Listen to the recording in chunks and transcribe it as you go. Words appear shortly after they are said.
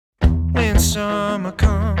summer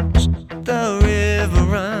comes, the river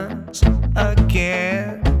runs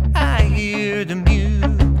again. I hear the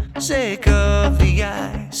music of the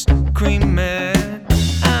ice cream man.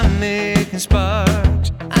 I'm making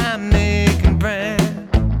sparks, I'm making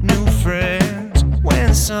brand new friends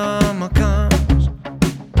when summer comes.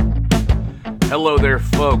 Hello there,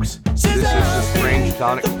 folks. This is the Strange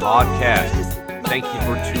Tonic podcast. Thank you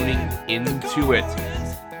for tuning into it.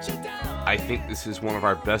 I think this is one of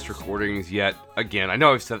our best recordings yet. Again, I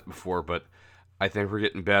know I've said it before, but I think we're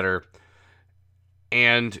getting better.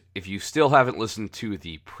 And if you still haven't listened to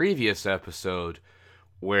the previous episode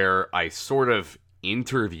where I sort of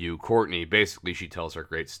interview Courtney, basically she tells her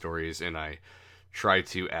great stories and I try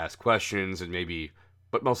to ask questions and maybe,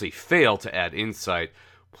 but mostly fail to add insight,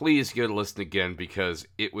 please give it a listen again because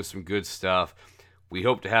it was some good stuff. We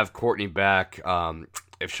hope to have Courtney back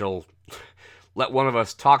if she'll let one of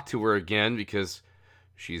us talk to her again because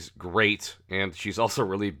she's great and she's also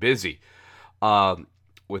really busy.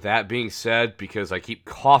 With that being said, because I keep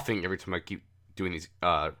coughing every time I keep doing these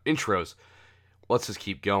intros, let's just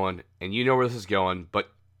keep going. And you know where this is going, but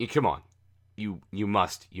come on. You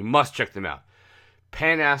must check them out.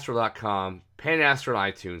 Panastral.com, Panastral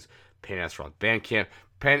on iTunes, Panastral on Bandcamp,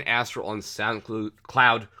 Panastral on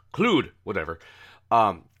SoundCloud, whatever.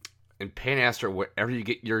 And Panastral wherever you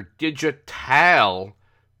get your digital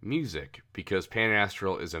music, because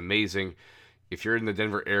Panastral is amazing. If you're in the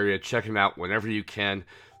Denver area, check them out whenever you can.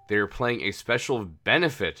 They're playing a special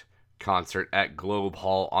benefit concert at Globe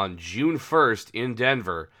Hall on June 1st in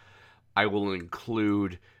Denver. I will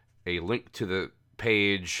include a link to the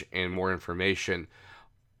page and more information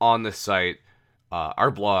on the site, our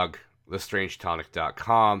blog,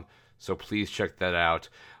 thestrangetonic.com, so please check that out.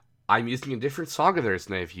 I'm using a different song of theirs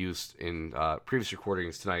than I've used in previous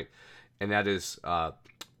recordings tonight, and that is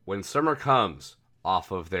When Summer Comes,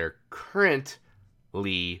 off of their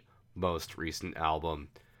currently most recent album,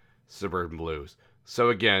 Suburban Blues.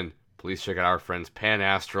 So again, please check out our friends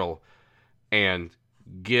Panastral and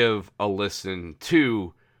give a listen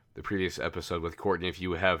to the previous episode with Courtney if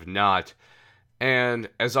you have not. And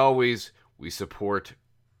as always, we support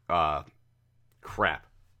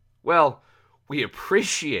we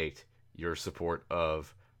appreciate your support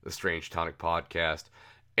of the Strange Tonic podcast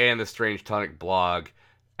and the Strange Tonic blog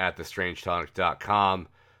at thestrangetonic.com.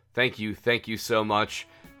 Thank you so much,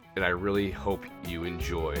 and I really hope you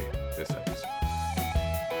enjoy this episode.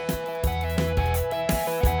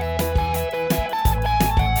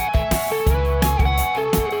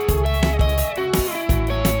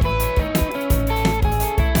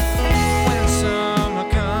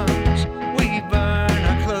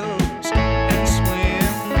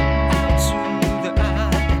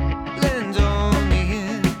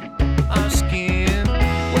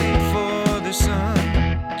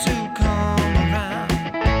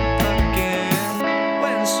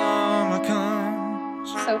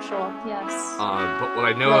 But what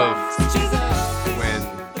I know of when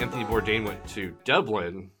Anthony Bourdain went to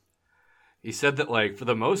Dublin, he said that, like, for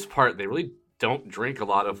the most part, they really don't drink a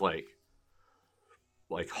lot of, like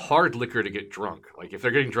hard liquor to get drunk. Like, if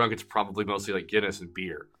they're getting drunk, it's probably mostly, like, Guinness and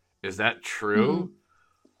beer. Is that true? Mm-hmm.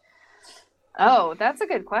 Oh, that's a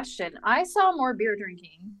good question. I saw more beer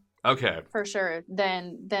drinking. Okay. For sure,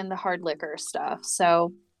 than the hard liquor stuff.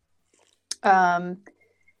 So,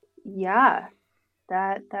 yeah.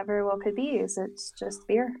 That very well could be. It's just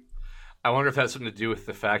beer. I wonder if that's something to do with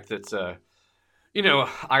the fact that,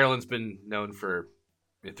 Ireland's been known throughout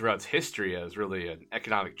its history as really an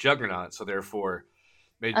economic juggernaut, so therefore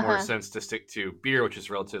made more sense to stick to beer, which is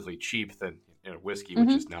relatively cheap, than whiskey,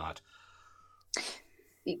 which is not.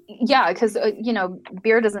 Yeah, because,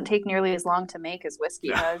 beer doesn't take nearly as long to make as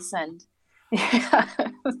whiskey does. And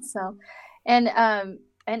so,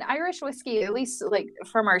 and Irish whiskey, at least like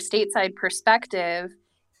from our stateside perspective,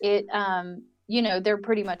 it, there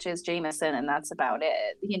pretty much is Jameson and that's about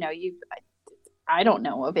it. I don't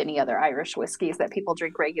know of any other Irish whiskeys that people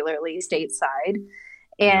drink regularly stateside.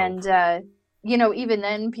 And, even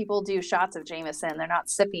then people do shots of Jameson. They're not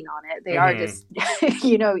sipping on it. They are just,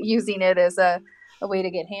 using it as a way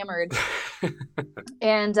to get hammered.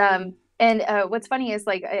 And what's funny is,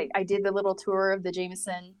 like, I did the little tour of the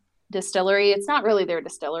Jameson distillery. It's not really their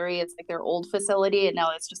distillery, it's like their old facility, and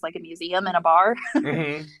now it's just like a museum and a bar.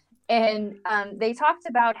 And they talked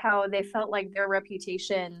about how they felt like their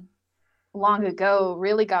reputation long ago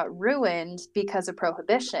really got ruined because of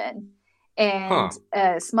prohibition, and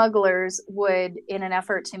smugglers would, in an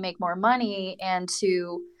effort to make more money and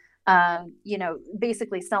to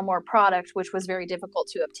basically sell more product, which was very difficult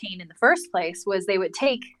to obtain in the first place, was they would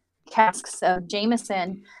take casks of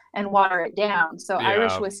Jameson and water it down. So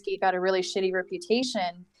Irish whiskey got a really shitty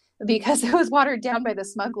reputation because it was watered down by the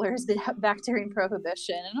smugglers back during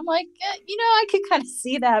Prohibition. And I'm like, I could kind of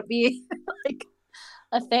see that being like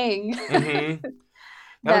a thing. Mm-hmm.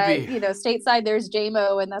 That stateside there's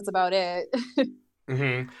JMO and that's about it.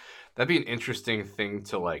 Mm-hmm. That'd be an interesting thing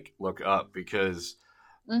to like look up because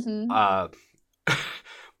my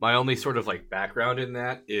only sort of like background in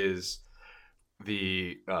that is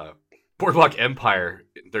the Boardwalk Empire.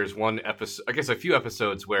 There's one episode, I guess a few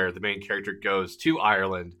episodes, where the main character goes to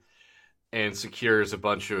Ireland and secures a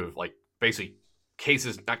bunch of like basically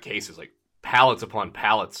like pallets upon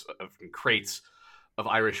pallets of crates of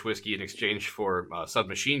Irish whiskey in exchange for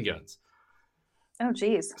submachine guns. Oh,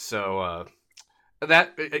 geez. So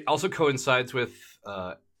that it also coincides with.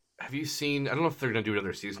 Have you seen? I don't know if they're going to do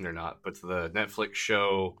another season or not, but the Netflix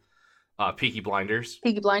show Peaky Blinders.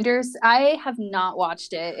 Peaky Blinders. I have not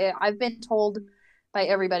watched it. I've been told by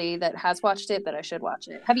everybody that has watched it that I should watch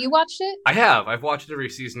it. Have you watched it? I have. I've watched every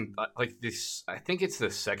season. Like this, I think it's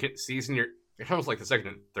the second season. You're almost like the second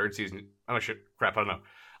and third season. Oh shit! Crap! I don't know.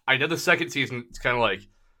 I know the second season. It's kind of like,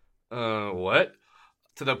 what?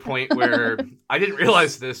 To the point where I didn't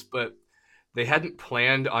realize this, but they hadn't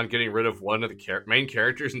planned on getting rid of one of the main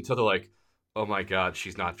characters until they're like, oh my god,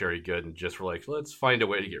 she's not very good, and just were like, let's find a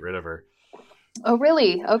way to get rid of her. Oh,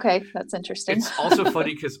 really? Okay, that's interesting. It's also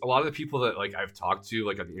funny because a lot of the people that like I've talked to,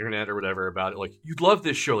 like on the internet or whatever about it, like, you'd love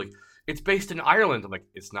this show. Like, it's based in Ireland. I'm like,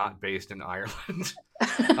 it's not based in Ireland.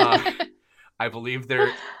 I believe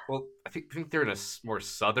they're I think they're in a more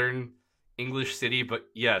southern English city, but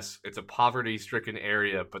yes, it's a poverty-stricken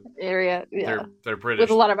area. But yeah, they're British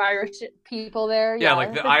with a lot of Irish people there. Yeah,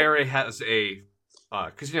 like the IRA has a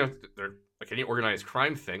because they're like any organized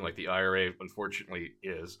crime thing, like the IRA unfortunately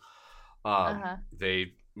is.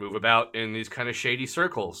 They move about in these kind of shady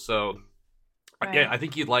circles. So yeah, I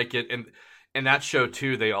think you'd like it. And that show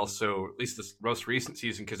too, they also, at least this most recent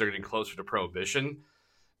season, because they're getting closer to Prohibition.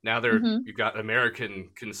 Now you've got American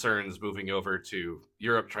concerns moving over to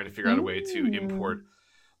Europe, trying to figure out a way to import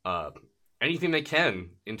anything they can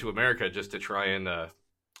into America just to try and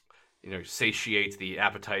satiate the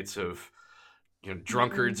appetites of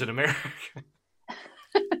drunkards in America.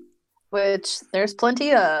 Which there's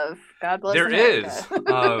plenty of. God bless there America.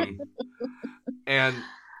 Is. And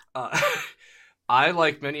I,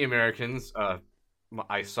 like many Americans,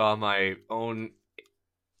 I saw my own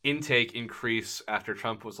intake increase after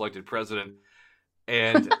Trump was elected president.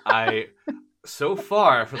 And so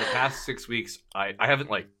far, for the past 6 weeks, I haven't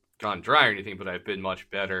like gone dry or anything, but I've been much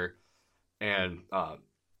better. And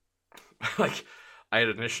like, I had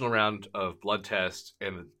an initial round of blood tests,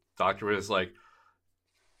 and the doctor was like,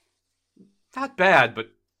 not bad, but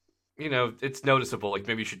it's noticeable. Like,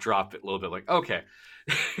 maybe you should drop it a little bit. Like, okay.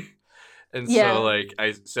 And so like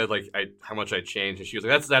I said, like how much I changed, and she was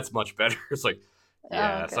like, that's much better. It's like,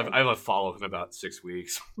 yeah. Okay. So I have a follow-up in about 6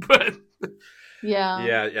 weeks. But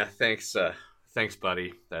yeah. Thanks,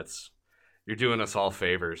 buddy. You're doing us all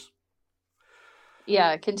favors.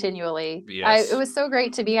 Yeah, continually. Yes. It was so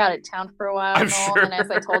great to be out of town for a while. I'm sure. And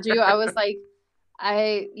as I told you, I was like,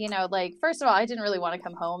 first of all, I didn't really want to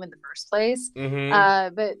come home in the first place.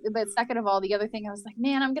 Mm-hmm. But second of all, the other thing, I was like,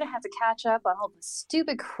 man, I'm going to have to catch up on all the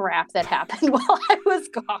stupid crap that happened while I was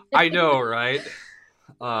gone. I know, right?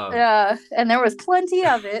 Yeah, and there was plenty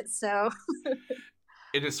of it, so.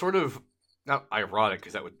 It is sort of, not ironic,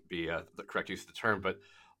 because that would be the correct use of the term, but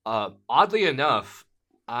oddly enough,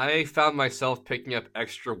 I found myself picking up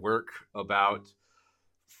extra work about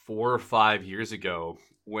 4 or 5 years ago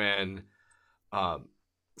when...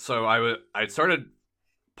 So I started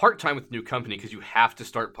part-time with a new company, because you have to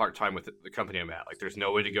start part-time with the company I'm at. Like, there's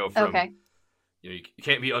no way to go from, you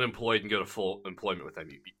can't be unemployed and go to full employment with them.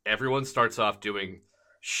 Everyone starts off doing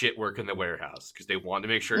shit work in the warehouse because they want to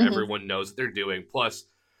make sure everyone knows what they're doing. Plus,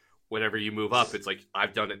 whenever you move up, it's like,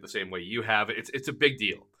 I've done it the same way you have. It's a big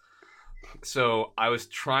deal. So I was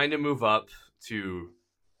trying to move up to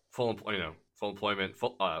full employment,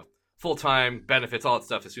 full-time benefits, all that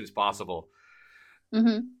stuff as soon as possible.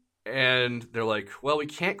 Mm-hmm. And they're like, well, we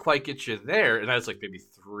can't quite get you there. And I was like, maybe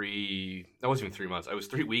that wasn't even 3 months. I was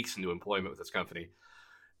 3 weeks into employment with this company. And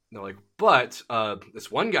they're like, but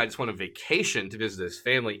this one guy just went on vacation to visit his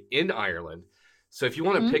family in Ireland. So if you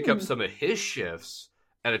want to pick up some of his shifts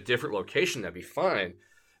at a different location, that'd be fine. And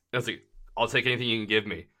I was like, I'll take anything you can give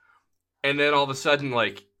me. And then all of a sudden,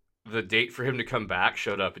 like, the date for him to come back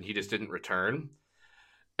showed up, and he just didn't return.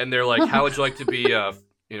 And they're like, how would you like to be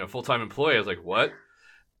full-time employee? I was like, what?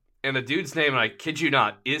 And the dude's name, and I kid you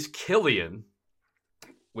not, is Killian,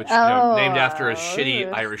 which named after a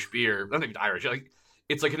shitty Irish beer. Not even Irish, like,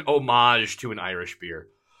 it's like an homage to an Irish beer.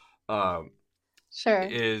 Sure.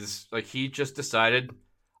 is like he just decided,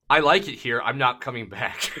 I like it here. I'm not coming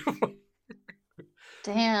back.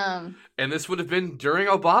 Damn. And this would have been during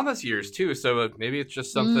Obama's years too. So maybe it's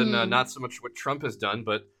just something not so much what Trump has done,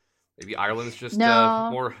 but maybe Ireland's just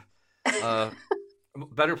more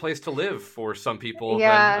better place to live for some people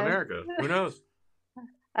than America. Who knows?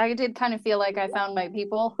 I did kind of feel like I found my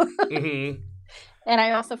people. Mm-hmm. And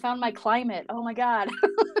I also found my climate. Oh my God.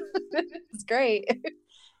 It's great.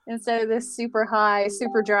 Instead of this super high,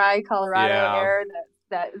 super dry Colorado air,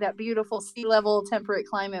 that beautiful sea level temperate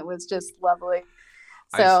climate was just lovely.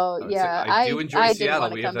 So I do enjoy I Seattle.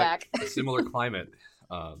 Didn't We want to have come back. a similar climate.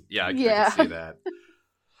 I can see that.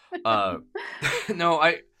 No,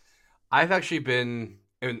 I've actually been,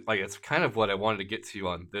 and like it's kind of what I wanted to get to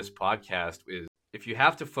on this podcast is if you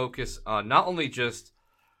have to focus on not only just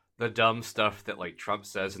the dumb stuff that like Trump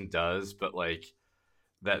says and does, but like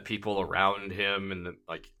that people around him and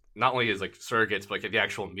like not only his like surrogates, but like the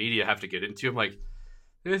actual media have to get into. I'm like,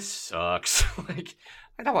 this sucks. Like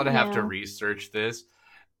I don't want to have to research this.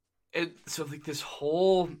 And so like this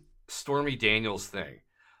whole Stormy Daniels thing,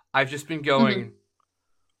 I've just been going,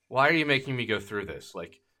 why are you making me go through this?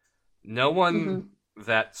 Like no one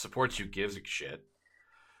that supports you gives a shit.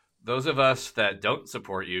 Those of us that don't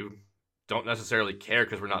support you don't necessarily care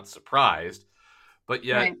because we're not surprised. But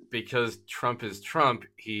yet, because Trump is Trump,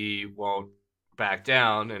 he won't back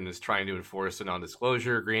down and is trying to enforce a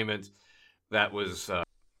non-disclosure agreement that was,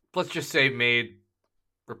 let's just say, made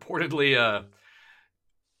reportedly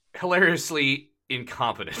hilariously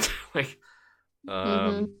incompetent. Like,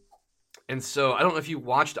 and so I don't know if you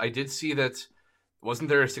watched. I did see that. Wasn't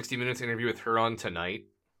there a 60 Minutes interview with her on tonight?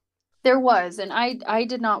 There was, and I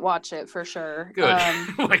did not watch it for sure. Good.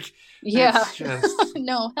 Like, it's just...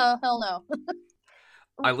 no, hell no.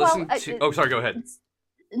 I listened to. Oh, sorry. Go ahead.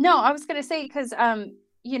 No, I was going to say because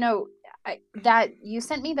you know, that you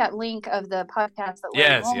sent me that link of the podcast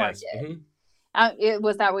that Walmart did. It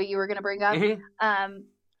was that what you were going to bring up?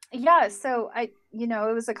 Yeah. So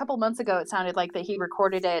it was a couple months ago. It sounded like that he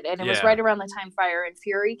recorded it, and it was right around the time Fire and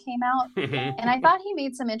Fury came out. And I thought he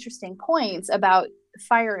made some interesting points about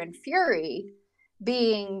Fire and Fury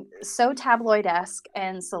being so tabloid-esque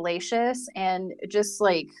and salacious and just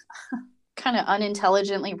like kind of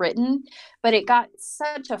unintelligently written, but it got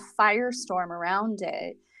such a firestorm around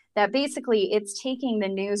it that basically it's taking the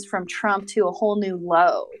news from Trump to a whole new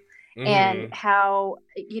low. And how,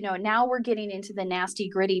 now we're getting into the nasty,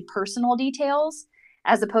 gritty personal details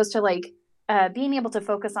as opposed to like being able to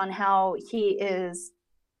focus on how he is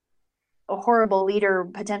a horrible leader,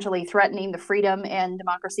 potentially threatening the freedom and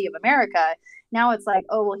democracy of America. Now it's like,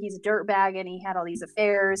 oh, well, he's a dirtbag and he had all these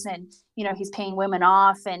affairs and, he's paying women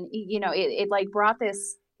off. And, it like brought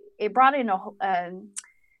in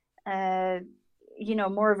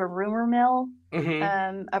more of a rumor mill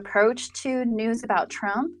approach to news about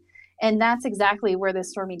Trump. And that's exactly where the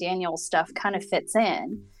Stormy Daniels stuff kind of fits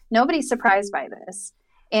in. Nobody's surprised by this.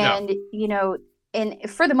 And, and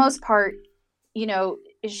for the most part,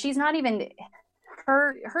 she's not even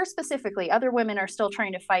her specifically. Other women are still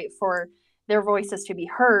trying to fight for their voices to be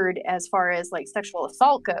heard as far as like sexual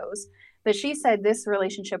assault goes. But she said this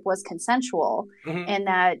relationship was consensual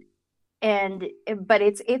but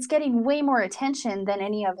it's getting way more attention than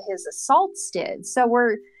any of his assaults did. So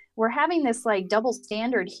we're having this like double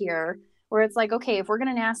standard here where it's like, okay, if we're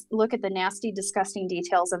going to look at the nasty, disgusting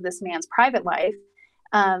details of this man's private life,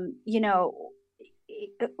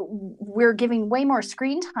 we're giving way more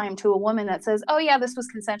screen time to a woman that says, oh yeah, this was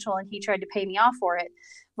consensual and he tried to pay me off for it,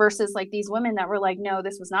 versus like these women that were like, no,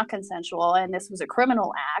 this was not consensual and this was a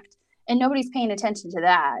criminal act, and nobody's paying attention to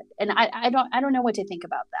that. And I don't know what to think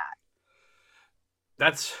about that.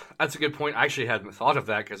 That's a good point. I actually hadn't thought of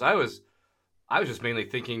that because I was just mainly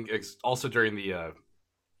thinking also during the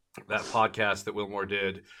that podcast that Wilmore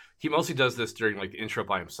did. He mostly does this during like the intro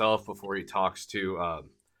by himself before he talks to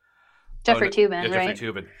Jeffrey Toobin, right? Jeffrey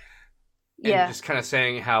Toobin. And just kind of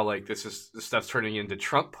saying how like this stuff's turning into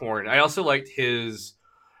Trump porn. I also liked his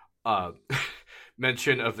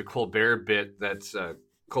mention of the Colbert bit that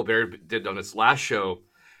Colbert did on his last show,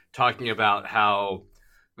 talking about how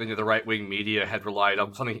the right-wing media had relied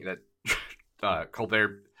on something that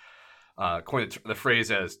Colbert coined the phrase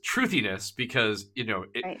as truthiness, because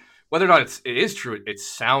whether or not it is true, it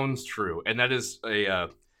sounds true, and that is a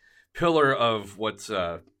pillar of what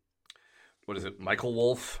is it? Michael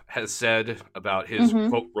Wolff has said about his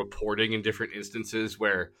quote reporting in different instances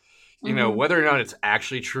where whether or not it's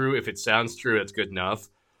actually true, if it sounds true, it's good enough.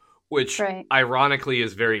 Which ironically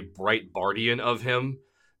is very Breitbartian of him.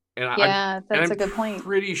 And I'm a good point.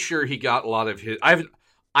 Pretty sure he got a lot of his.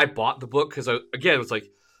 I bought the book because it was like,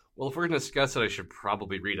 Well, if we're going to discuss it, I should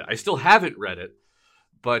probably read it. I still haven't read it,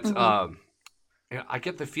 but I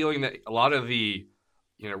get the feeling that a lot of the,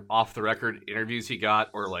 off the record interviews he got,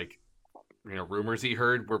 or like, rumors he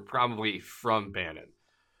heard, were probably from Bannon.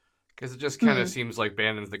 Because it just kind of seems like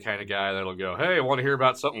Bannon's the kind of guy that'll go, "Hey, I want to hear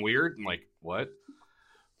about something weird." I'm like, what?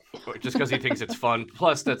 Just because he thinks it's fun.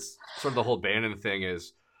 Plus, that's sort of the whole Bannon thing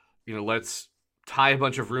is, let's tie a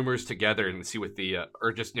bunch of rumors together and see what the,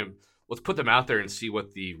 or just, let's put them out there and see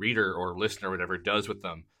what the reader or listener or whatever does with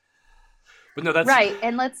them. But no, that's right.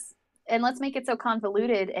 And let's make it so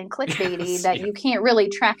convoluted and clickbaity that you can't really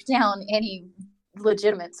track down any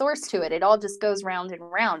legitimate source to it. It all just goes round and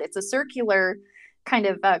round. It's a circular kind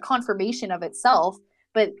of confirmation of itself,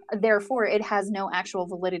 but therefore it has no actual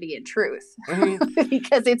validity and truth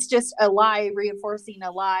because it's just a lie reinforcing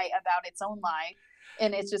a lie about its own lie,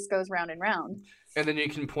 and it just goes round and round. And then you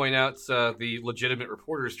can point out the legitimate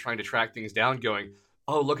reporters trying to track things down, going,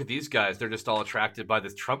 "Oh, look at these guys. They're just all attracted by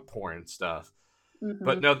this Trump porn stuff."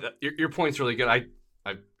 But no, your point's really good. I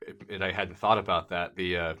hadn't thought about that.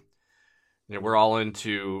 The we're all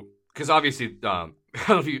into, because obviously, I don't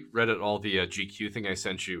know if you read it, all the GQ thing I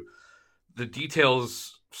sent you. The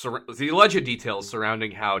details, the alleged details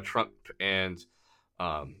surrounding how Trump and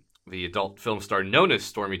the adult film star known as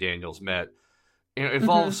Stormy Daniels met,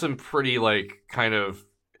 involves some pretty kind of,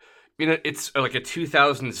 it's like a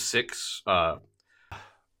 2006 like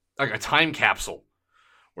a time capsule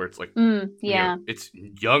where it's like, it's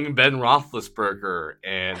young Ben Roethlisberger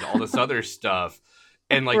and all this other stuff,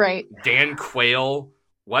 and like Dan Quayle,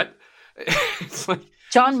 what? It's like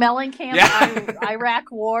John Mellencamp's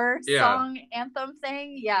Iraq War song anthem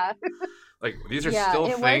thing. Yeah. Like, these are still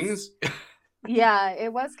things.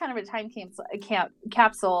 It was kind of a time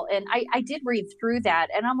capsule. And I did read through that,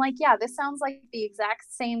 and I'm like, yeah, this sounds like the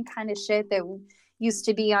exact same kind of shit that used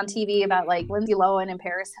to be on TV about like Lindsay Lohan and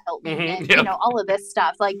Paris Hilton and all of this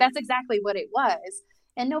stuff. Like, that's exactly what it was.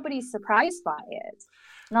 And nobody's surprised by it.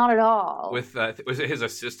 Not at all. With was it his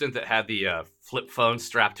assistant that had the flip phone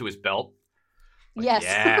strapped to his belt? Like, yes.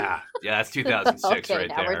 Yeah, that's 2006 okay, right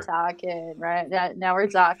now there. We're talking, right? Now we're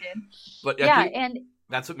talking. But and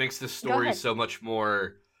that's what makes this story so much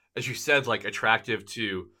more, as you said, like attractive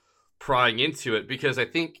to prying into it. Because I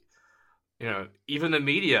think, even the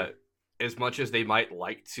media, as much as they might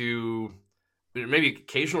like to, maybe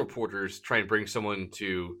occasional reporters try and bring someone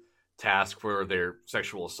to task for their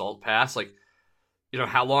sexual assault past, like,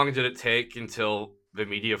 how long did it take until the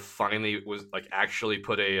media finally was like actually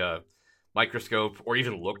put a microscope, or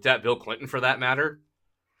even looked at Bill Clinton for that matter?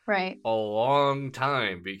 Right. A long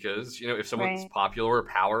time, because, if someone's popular or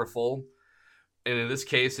powerful, and in this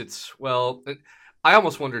case, it's, well, I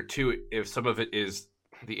almost wonder too if some of it is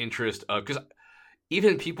the interest of, because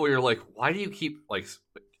even people, you're like, why do you keep like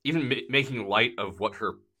even making light of what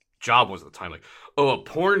her job was at the time? Like, oh, a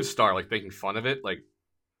porn star, like making fun of it. Like,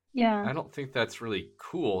 yeah, I don't think that's really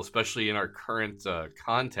cool, especially in our current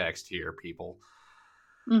context here, people.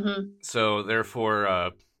 So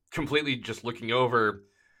therefore, completely just looking over,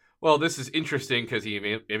 well, this is interesting because he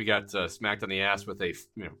maybe got smacked on the ass with a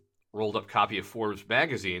rolled up copy of Forbes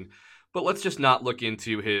magazine, but let's just not look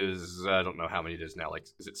into his, I don't know how many it is now, like,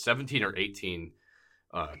 is it 17 or 18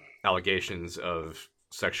 allegations of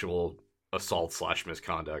sexual assault /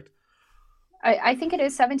 misconduct? I think it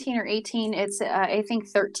is 17 or 18. It's I think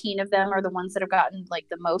 13 of them are the ones that have gotten like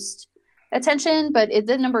the most attention, but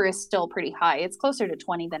the number is still pretty high. It's closer to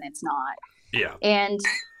 20 than it's not. Yeah. And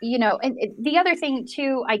and the other thing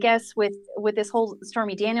too, I guess, with this whole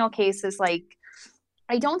Stormy Daniel case is like,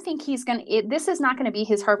 I don't think this is not going to be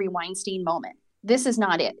his Harvey Weinstein moment. This is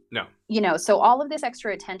not it. No. So all of this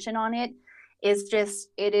extra attention on it is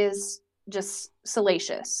just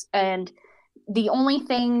salacious. And the only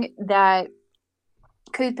thing that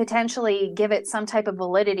could potentially give it some type of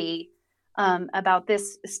validity about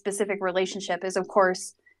this specific relationship is, of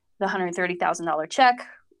course, the $130,000 check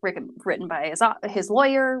written by his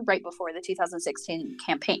lawyer right before the 2016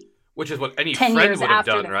 campaign. Which is what any friend would have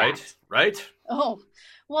done, right? Fact. Right? Oh,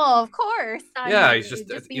 well, of course.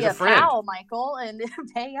 He's be a friend. Pal, Michael, and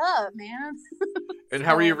pay up, man. And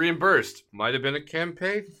how are you reimbursed? Might have been a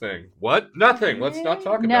campaign thing. What? Nothing. Let's not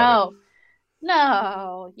talk about it.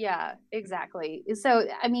 No. Yeah, exactly. So,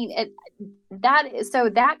 I mean,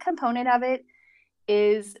 that component of it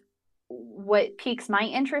is what piques my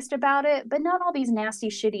interest about it, but not all these nasty,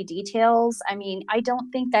 shitty details. I mean, I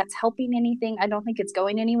don't think that's helping anything. I don't think it's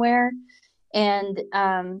going anywhere. And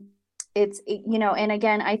it's, and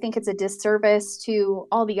again, I think it's a disservice to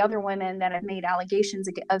all the other women that have made allegations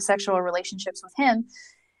of sexual relationships with him,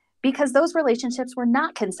 because those relationships were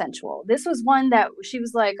not consensual. This was one that she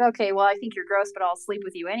was like, okay, well, I think you're gross, but I'll sleep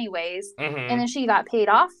with you anyways. And then she got paid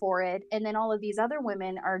off for it. And then all of these other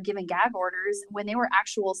women are given gag orders when they were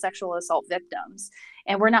actual sexual assault victims.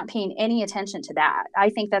 And we're not paying any attention to that. I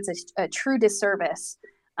think that's a true disservice,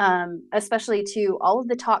 especially to all of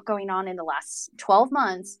the talk going on in the last 12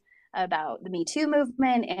 months about the Me Too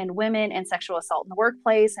movement and women and sexual assault in the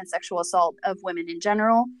workplace and sexual assault of women in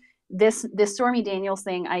general. This Stormy Daniels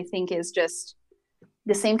thing, I think, is just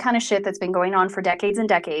the same kind of shit that's been going on for decades and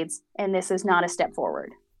decades, and this is not a step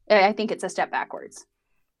forward. I think it's a step backwards.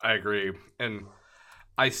 I agree, and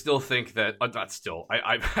I still think that not still.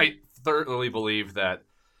 I thoroughly believe that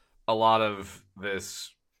a lot of this,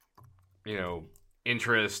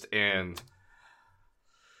 interest and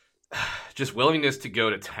just willingness to go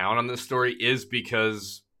to town on this story is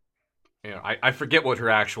because, I forget what her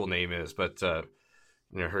actual name is, but.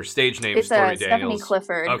 Her stage name is Stormy Daniels. Stephanie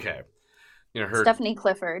Clifford. Okay. Her Stephanie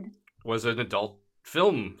Clifford was an adult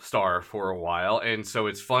film star for a while, and so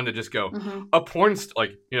it's fun to just go, a porn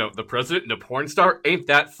the president and a porn star, ain't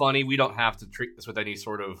that funny? We don't have to treat this with any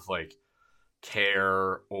sort of,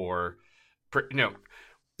 care or,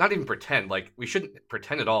 not even pretend. We shouldn't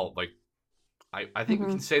pretend at all. I think we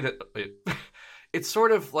can say that it's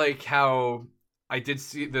sort of like how I did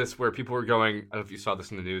see this where people were going, I don't know if you saw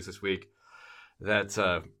this in the news this week, that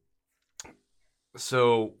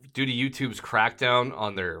so due to YouTube's crackdown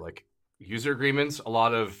on their user agreements, a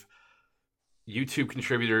lot of YouTube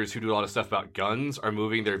contributors who do a lot of stuff about guns are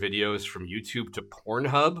moving their videos from YouTube to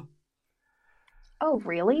Pornhub. Oh,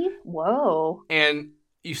 really? Whoa. And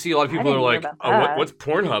you see a lot of people are like, oh, what's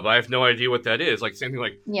Pornhub? I have no idea what that is. Same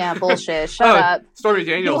thing yeah, bullshit. Shut up. Stormy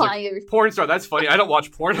Daniels, porn star. That's funny. I don't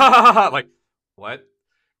watch porn. What?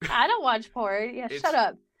 I don't watch porn. Yeah, shut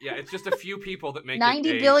up. Yeah, it's just a few people that make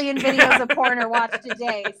 90 billion videos of porn are watched a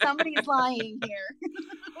day. Somebody's lying here.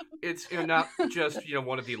 It's not just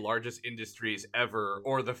one of the largest industries ever,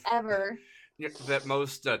 or ever that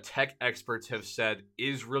most tech experts have said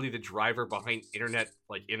is really the driver behind internet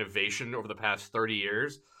innovation over the past 30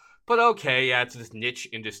 years. But okay, yeah, it's this niche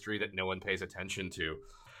industry that no one pays attention to.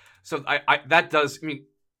 So I that does. I mean,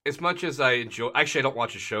 as much as I enjoy, actually, I don't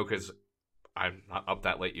watch a show because I'm not up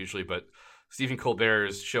that late usually, but. Stephen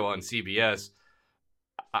Colbert's show on CBS,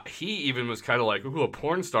 he even was kind of like, ooh, a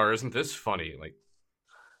porn star, isn't this funny?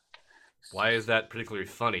 Why is that particularly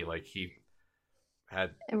funny? He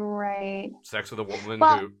had sex with a woman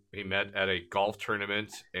who he met at a golf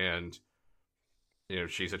tournament, and,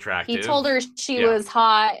 she's attractive. He told her she was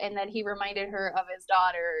hot, and that he reminded her of his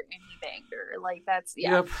daughter, and he banged her. That's,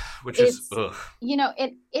 yeah. Yep, which is, ugh.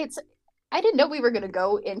 It's... I didn't know we were going to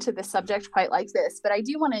go into the subject quite like this, but I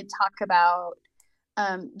do want to talk about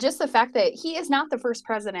just the fact that he is not the first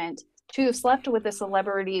president to have slept with a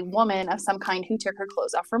celebrity woman of some kind who took her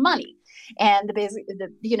clothes off for money. And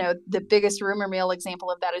the biggest rumor mill example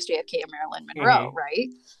of that is JFK and Marilyn Monroe, right?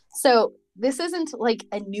 So this isn't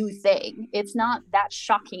a new thing. It's not that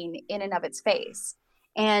shocking in and of its face.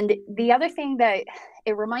 And the other thing that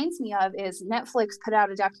it reminds me of is Netflix put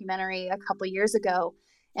out a documentary a couple of years ago,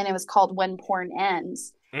 and it was called When Porn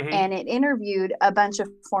Ends. And it interviewed a bunch of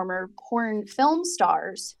former porn film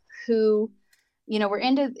stars who, were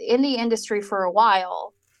in the industry for a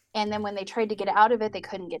while. And then when they tried to get out of it, they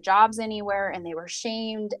couldn't get jobs anywhere, and they were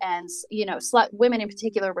shamed. And, women in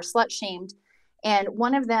particular were slut shamed. And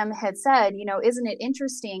one of them had said, isn't it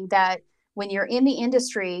interesting that when you're in the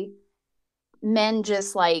industry, men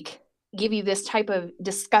just give you this type of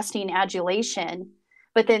disgusting adulation,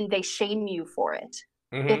 but then they shame you for it.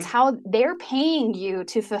 It's how they're paying you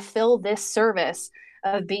to fulfill this service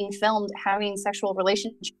of being filmed, having sexual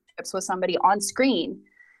relationships with somebody on screen.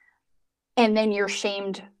 And then you're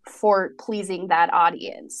shamed for pleasing that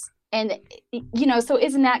audience. And, so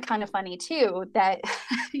isn't that kind of funny too, that,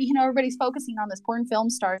 everybody's focusing on this porn film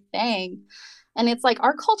star thing. And it's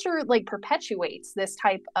our culture perpetuates this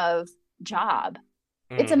type of job.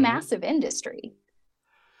 It's a massive industry.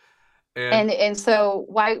 And so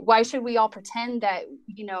why should we all pretend that,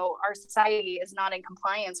 our society is not in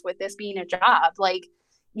compliance with this being a job?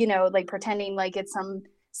 Pretending it's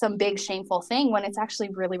some big shameful thing when it's actually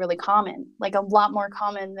really, really common, a lot more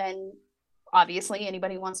common than obviously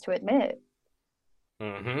anybody wants to admit.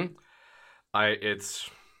 It's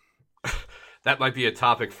that might be a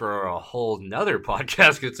topic for a whole nother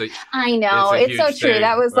podcast. I know, it's so true.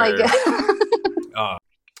 That was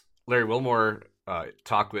Larry Wilmore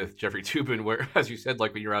talk with Jeffrey Toobin, where, as you said,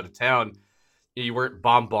 when you're out of town, you weren't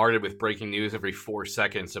bombarded with breaking news every 4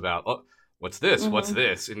 seconds about, oh, what's this? What's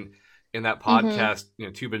this? And in that podcast,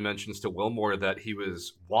 Toobin mentions to Wilmore that he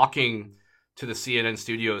was walking to the CNN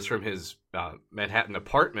studios from his Manhattan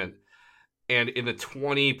apartment. And in the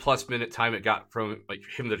 20 plus minute time it got from like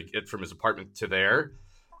him to get from his apartment to there,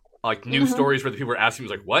 like news stories where the people were asking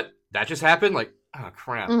was like, what? That just happened? Like, oh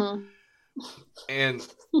crap. And,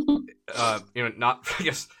 not, I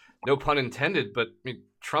guess, no pun intended, but I mean,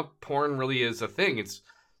 Trump porn really is a thing. It's,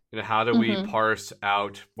 how do we parse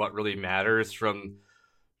out what really matters from,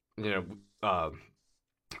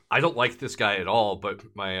 I don't like this guy at all, but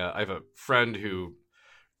I have a friend who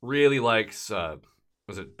really likes,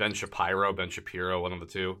 was it Ben Shapiro, one of the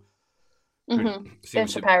two? Ben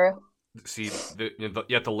Shapiro. See,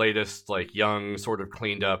 the latest, like, young, sort of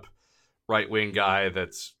cleaned up right-wing guy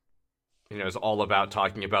that's, is all about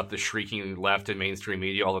talking about the shrieking left in mainstream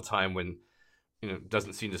media all the time when,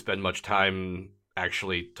 doesn't seem to spend much time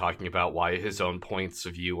actually talking about why his own points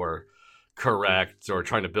of view are correct or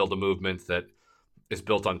trying to build a movement that is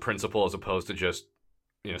built on principle as opposed to just,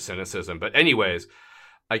 cynicism. But anyways,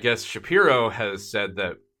 I guess Shapiro has said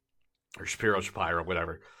that, or Shapiro,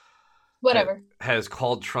 whatever, has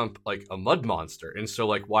called Trump like a mud monster. And so,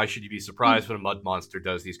 like, why should you be surprised when a mud monster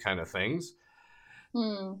does these kind of things?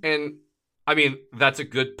 And I mean, that's a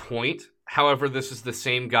good point. However, this is the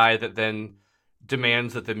same guy that then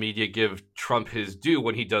demands that the media give Trump his due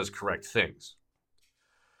when he does correct things.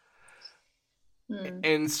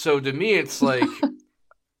 And so to me, it's like,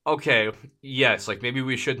 okay, yes, like maybe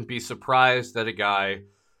we shouldn't be surprised that a guy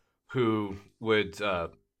who would,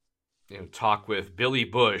 talk with Billy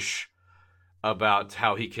Bush about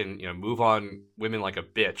how he can, move on women like a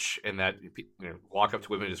bitch and that, walk up to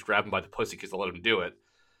women and just grab them by the pussy because they'll let him do it.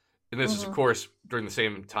 And this is, of course, during the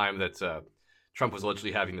same time that Trump was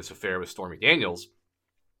allegedly having this affair with Stormy Daniels.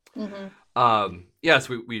 Yes,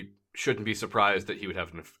 we shouldn't be surprised that he would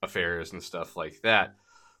have affairs and stuff like that.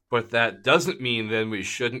 But that doesn't mean then we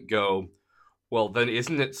shouldn't go, well, then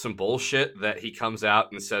isn't it some bullshit that he comes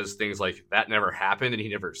out and says things like, that never happened and he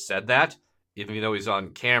never said that, even though he's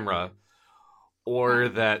on camera, or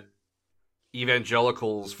that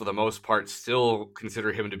evangelicals, for the most part, still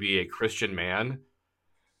consider him to be a Christian man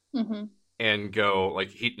and go,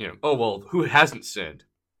 like, oh, well, who hasn't sinned?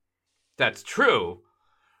 That's true.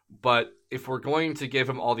 But if we're going to give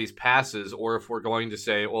him all these passes, or if we're going to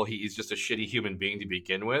say, well, he's just a shitty human being to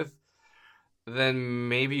begin with, then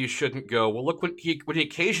maybe you shouldn't go, well, look, when he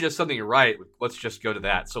occasionally does something right, let's just go to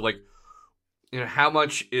that. So, like, how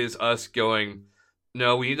much is us going,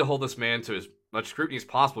 no, we need to hold this man to as much scrutiny as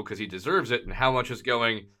possible because he deserves it, and how much is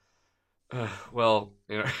going, well,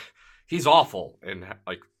 he's awful, and,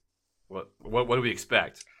 like, what do we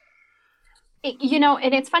expect? And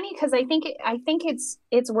it's funny because I think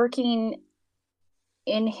it's working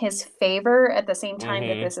in his favor at the same time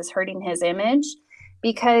that this is hurting his image,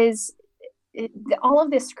 because all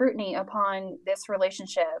of this scrutiny upon this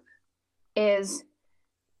relationship is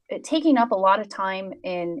taking up a lot of time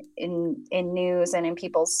in news and in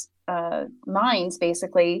people's minds,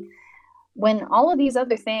 basically, when all of these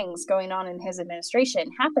other things going on in his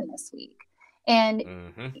administration happened this week. And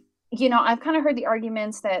I've kind of heard the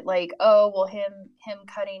arguments that, like, oh, well, him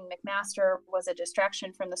cutting McMaster was a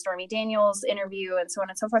distraction from the Stormy Daniels interview and so on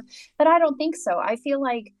and so forth. But I don't think so. I feel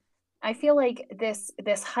like this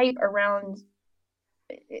hype around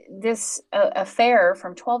this affair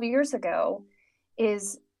from 12 years ago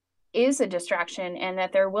is a distraction, and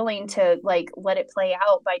that they're willing to, like, let it play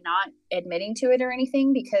out by not admitting to it or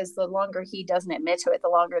anything, because the longer he doesn't admit to it, the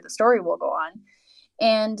longer the story will go on.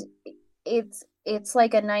 And it's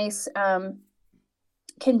like a nice,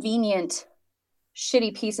 convenient,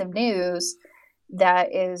 shitty piece of news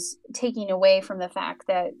that is taking away from the fact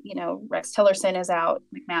that, Rex Tillerson is out,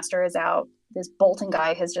 McMaster is out, this Bolton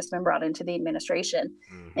guy has just been brought into the administration.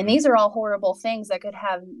 And these are all horrible things that could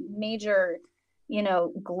have major,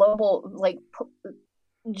 global, like,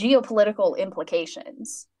 geopolitical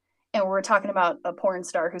implications. And we're talking about a porn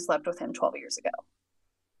star who slept with him 12 years ago.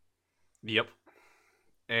 Yep.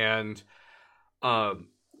 And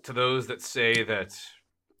to those that say that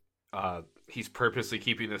he's purposely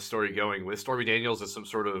keeping this story going with Stormy Daniels as some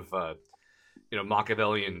sort of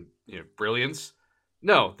Machiavellian brilliance,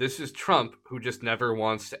 no, this is Trump, who just never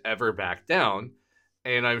wants to ever back down.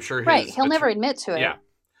 And I'm sure he'll never admit to it. Yeah,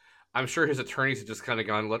 I'm sure his attorneys have just kind of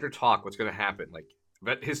gone, let her talk, what's going to happen? Like,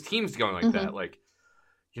 but his team's going like that. Like,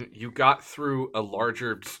 you got through a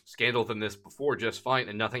larger scandal than this before just fine,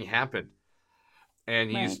 and nothing happened.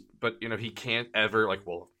 And but he can't ever, like,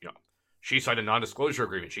 well, she signed a non-disclosure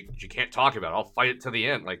agreement. She can't talk about it. I'll fight it to the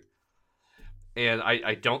end. Like, and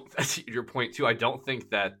I don't, that's your point too. I don't think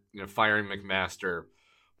that, firing McMaster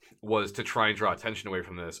was to try and draw attention away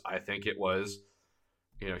from this. I think it was,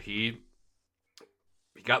 he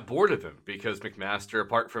got bored of him because McMaster,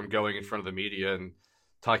 apart from going in front of the media and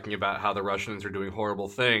talking about how the Russians are doing horrible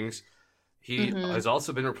things, he has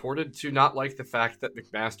also been reported to not like the fact that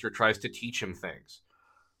McMaster tries to teach him things.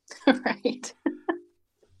 Right.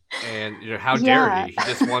 And, how dare he? He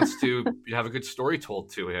just wants to have a good story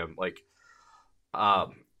told to him. Like, I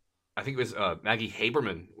think it was Maggie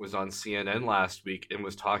Haberman was on CNN last week and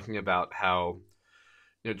was talking about how,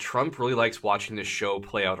 Trump really likes watching this show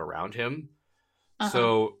play out around him.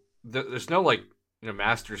 So there's no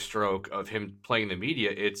master stroke of him playing the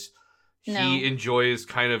media. It's he enjoys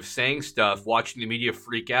kind of saying stuff, watching the media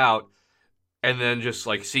freak out, and then just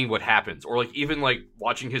seeing what happens, or even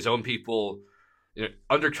watching his own people,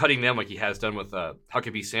 undercutting them like he has done with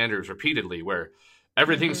Huckabee Sanders repeatedly, where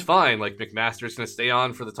everything's fine. Like McMaster's going to stay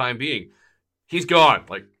on for the time being. He's gone.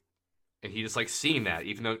 And he just seeing that,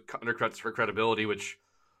 even though it undercuts her credibility, which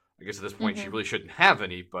I guess at this point she really shouldn't have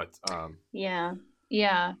any. But yeah.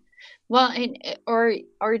 Well,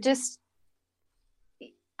 or just,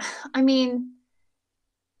 I mean,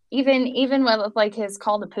 even with his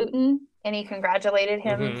call to Putin, and he congratulated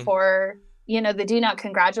him for, the do not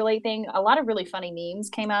congratulate thing. A lot of really funny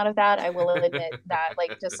memes came out of that. I will admit that,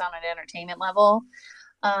 just on an entertainment level.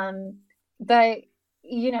 But,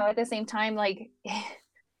 at the same time,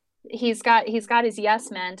 he's got his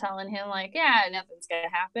yes men telling him yeah, nothing's going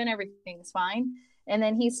to happen. Everything's fine. And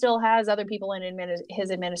then he still has other people in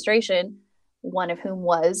his administration, one of whom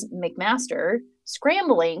was McMaster,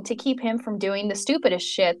 scrambling to keep him from doing the stupidest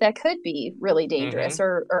shit that could be really dangerous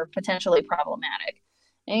or potentially problematic.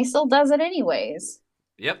 And he still does it anyways.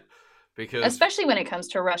 Yep. Because especially when it comes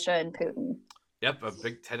to Russia and Putin. Yep. A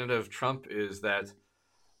big tenet of Trump is that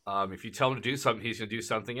if you tell him to do something, he's going to do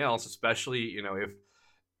something else, especially,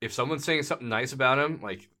 if someone's saying something nice about him,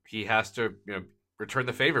 he has to, return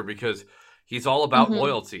the favor, because he's all about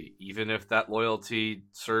loyalty. Even if that loyalty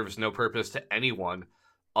serves no purpose to anyone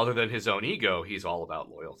other than his own ego, he's all about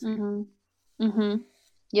loyalty.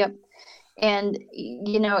 Yep. And,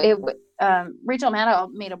 Rachel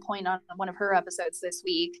Maddow made a point on one of her episodes this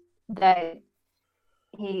week that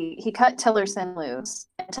he cut Tillerson loose.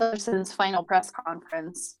 And Tillerson's final press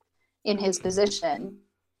conference in his position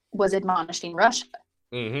was admonishing Russia.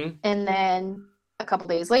 And then a couple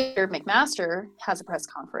days later, McMaster has a press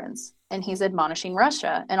conference and he's admonishing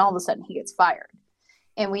Russia, and all of a sudden he gets fired.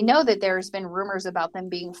 And we know that there's been rumors about them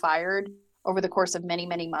being fired over the course of many,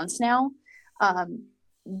 many months now.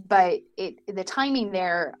 But the timing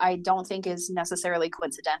there, I don't think is necessarily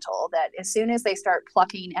coincidental, that as soon as they start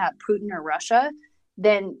plucking at Putin or Russia,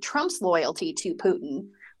 then Trump's loyalty to Putin,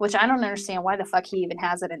 which I don't understand why the fuck he even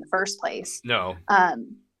has it in the first place. No.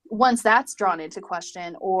 Once that's drawn into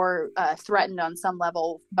question or threatened on some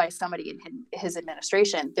level by somebody in his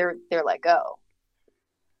administration, they're let go.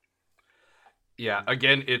 Yeah,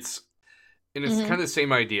 again, it's kind of the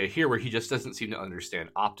same idea here, where he just doesn't seem to understand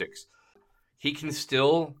optics. He can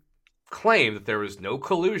still claim that there was no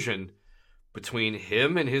collusion between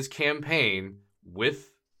him and his campaign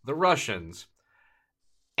with the Russians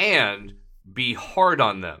and be hard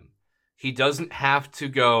on them. He doesn't have to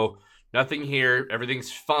go, nothing here,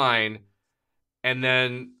 everything's fine, and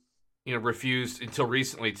then, refused until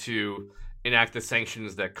recently to enact the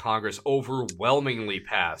sanctions that Congress overwhelmingly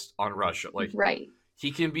passed on Russia. Right.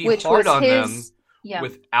 He can be hard on them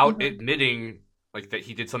without admitting that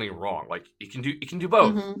he did something wrong. He can do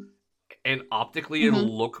both. And optically it'll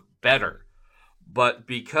look better. But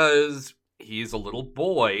because he's a little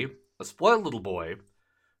boy, a spoiled little boy,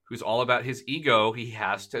 who's all about his ego, he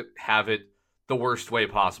has to have it the worst way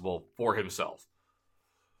possible for himself.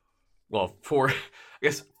 Well, for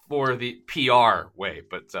the PR way,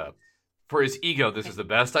 but for his ego, this is the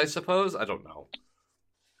best, I suppose. I don't know.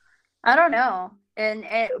 But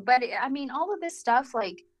I mean, all of this stuff,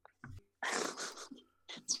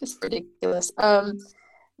 it's just ridiculous.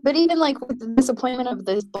 But even with the disappointment of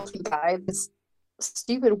this guy, this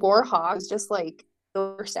stupid war hog is just the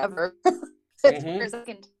worst ever. As far as I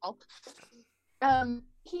can tell.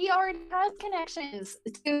 He already has connections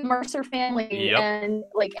to the Mercer family and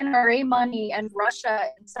NRA money and Russia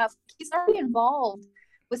and stuff. He's already involved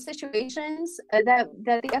with situations that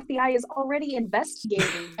the FBI is already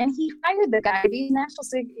investigating, and he hired the guy to be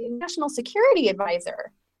national security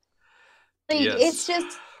advisor. It's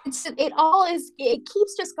just it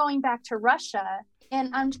keeps just going back to Russia,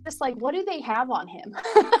 and I'm just what do they have on him?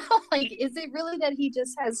 Is it really that he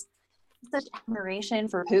just has such admiration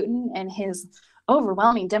for Putin and his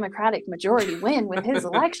overwhelming Democratic majority win with his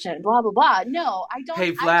election, blah, blah, blah? No, I don't.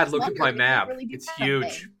 Hey, Vlad, look at my map. Really, it's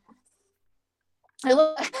huge. Right.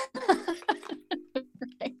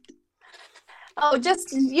 Oh, just,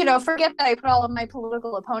 forget that I put all of my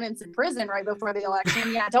political opponents in prison right before the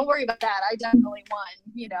election. Yeah, don't worry about that. I definitely won,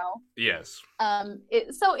 Yes.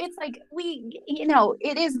 So it's like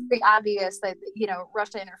it is very obvious that,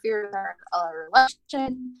 Russia interfered with our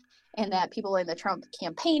election and that people in the Trump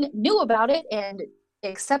campaign knew about it and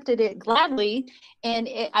accepted it gladly. And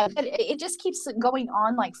it just keeps going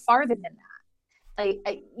on like farther than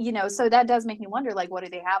that. So that does make me wonder, like, what do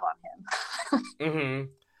they have on him?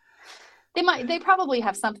 Mm-hmm. They probably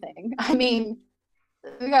have something. I mean,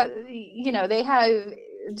 they have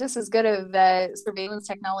just as good of surveillance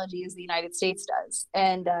technology as the United States does,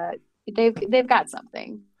 and they've got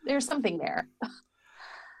something. There's something there.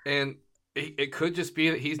 And it could just be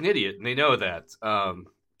that he's an idiot, and they know that,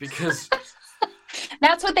 because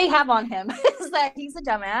that's what they have on him, is that he's a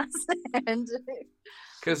dumbass, and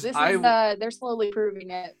because they're slowly proving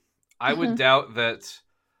it. I would doubt that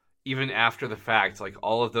even after the fact, like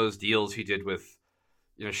all of those deals he did with,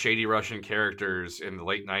 shady Russian characters in the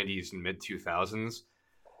late 90s and mid 2000s,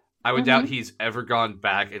 I would doubt he's ever gone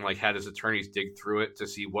back and like had his attorneys dig through it to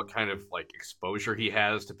see what kind of like exposure he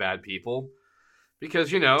has to bad people. Because,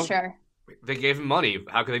 sure, they gave him money.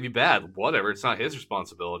 How could they be bad? Whatever. It's not his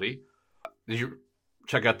responsibility. Did you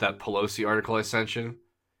check out that Pelosi article I sent you?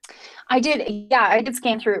 I did. Yeah, I did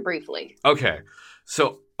scan through it briefly. Okay.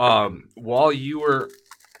 So while you were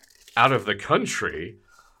out of the country,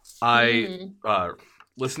 I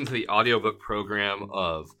listened to the audiobook program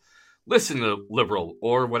of Listen to Liberal,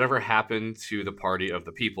 or Whatever Happened to the Party of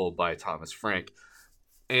the People by Thomas Frank.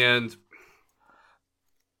 And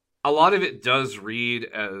a lot of it does read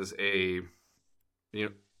as I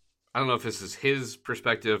don't know if this is his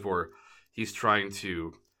perspective or he's trying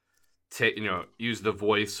to use the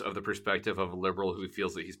voice of the perspective of a liberal who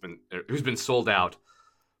feels that who's been sold out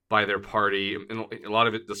by their party. And a lot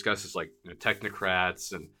of it discusses like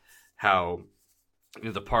technocrats and how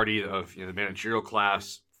the party of the managerial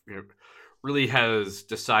class really has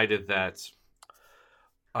decided that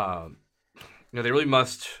they really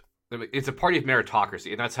must. It's a party of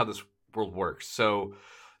meritocracy, and that's how this world works. So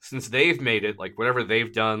since they've made it, like whatever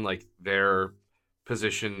they've done, like their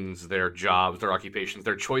positions, their jobs, their occupations,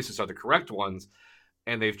 their choices are the correct ones,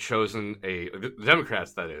 and they've chosen the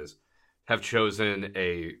Democrats, that is, have chosen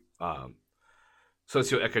a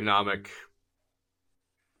socioeconomic,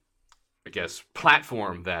 I guess,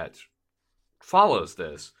 platform that follows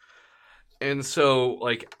this. And so,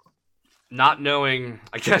 like, not knowing,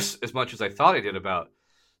 I guess, as much as I thought I did about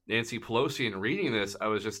Nancy Pelosi and reading this, I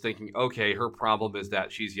was just thinking, okay, her problem is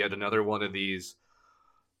that she's yet another one of these,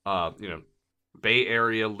 Bay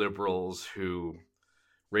Area liberals who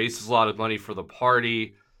raises a lot of money for the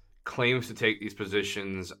party, claims to take these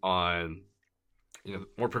positions on,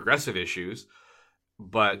 more progressive issues,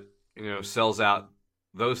 but, sells out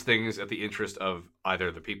those things at the interest of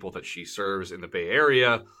either the people that she serves in the Bay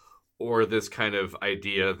Area or this kind of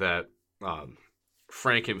idea that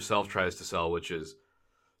Frank himself tries to sell, which is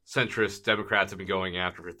centrist Democrats have been going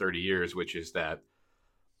after for 30 years, which is that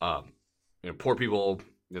poor people,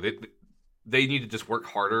 they need to just work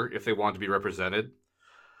harder if they want to be represented.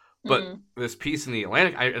 But this piece in the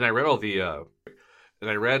Atlantic, I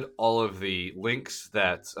read all of the links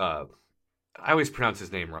that I always pronounce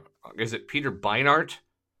his name wrong. Is it Peter Beinart?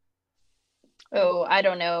 Oh, I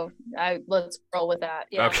don't know. Let's roll with that.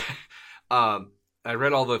 Yeah. Okay. I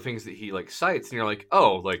read all the things that he cites, and you're like,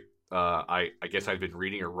 oh, I guess I've been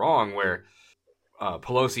reading it wrong. Where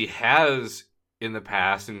Pelosi has in the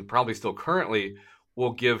past, and probably still currently,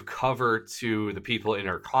 will give cover to the people in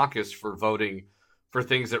her caucus for voting for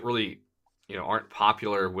things that really, aren't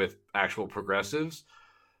popular with actual progressives,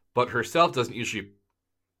 but herself doesn't usually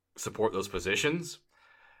support those positions.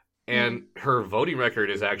 And her voting record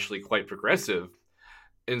is actually quite progressive.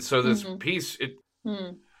 And so this piece,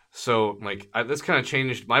 so this kind of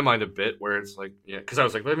changed my mind a bit, where it's like, yeah, because I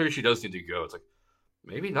was like, well, maybe she does need to go. It's like,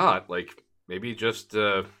 maybe not. Maybe just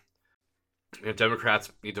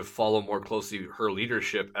Democrats need to follow more closely her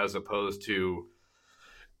leadership as opposed to,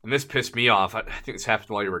 and this pissed me off. I think this happened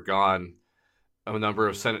while you were gone. A number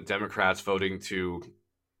of Senate Democrats voting to,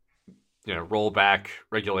 roll back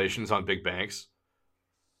regulations on big banks.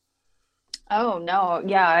 Oh, no.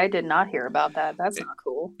 Yeah, I did not hear about that. That's not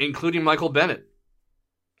cool. Including Michael Bennet.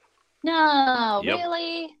 No, yep.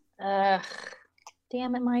 Really? Ugh.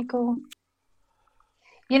 Damn it, Michael.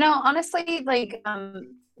 Honestly,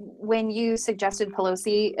 when you suggested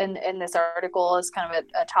Pelosi in this article as kind of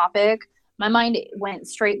a topic, my mind went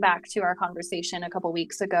straight back to our conversation a couple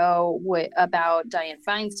weeks ago about Dianne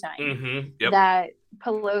Feinstein. Yep. That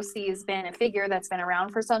Pelosi's been a figure that's been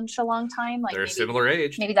around for such a long time. They're similar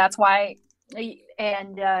age. Maybe that's why.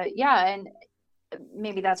 And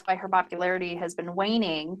maybe that's why her popularity has been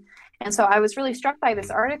waning. And so I was really struck by this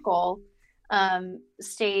article,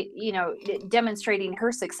 demonstrating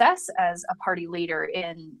her success as a party leader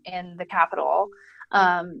in the Capitol,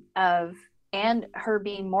 and her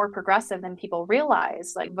being more progressive than people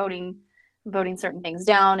realize, like voting certain things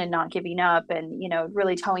down and not giving up, and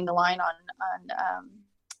really towing the line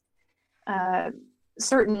on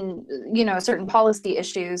certain policy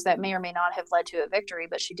issues that may or may not have led to a victory,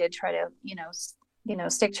 but she did try to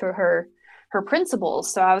stick to her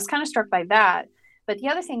principles. So I was kind of struck by that. But the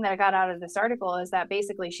other thing that I got out of this article is that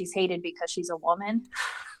basically she's hated because she's a woman.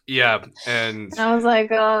 Yeah, and I was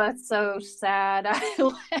like, oh, that's so sad.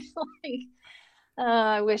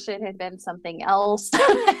 I wish it had been something else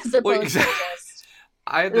as opposed to just.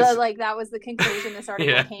 Like that was the conclusion this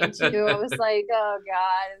article came to. I was like, oh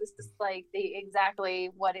God, this is like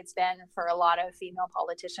exactly what it's been for a lot of female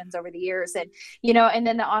politicians over the years. And, and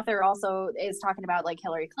then the author also is talking about like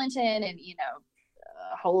Hillary Clinton and,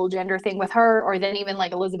 a whole gender thing with her, or then even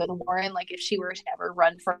like Elizabeth Warren, like if she were to ever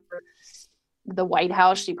run for the White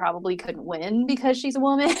House, she probably couldn't win because she's a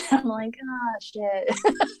woman. I'm like, ah, shit.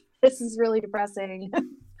 This is really depressing.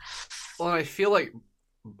 Well, I feel like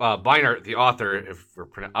Beinart, the author,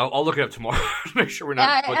 I'll look it up tomorrow to make sure we're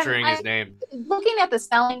not butchering his name. Looking at the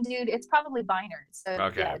spelling, dude, it's probably Beinart. So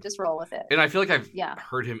okay. Yeah, just roll with it. And I feel like I've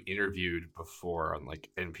heard him interviewed before on like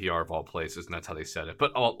NPR of all places, and that's how they said it.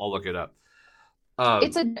 But I'll look it up.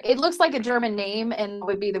 It looks like a German name, and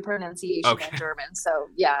would be the pronunciation in German. So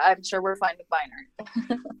yeah, I'm sure we're fine with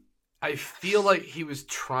Beinart. I feel like he was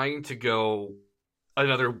trying to go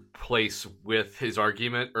another place with his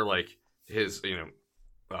argument, or like his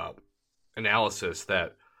analysis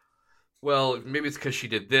that, well, maybe it's because she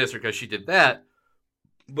did this or because she did that.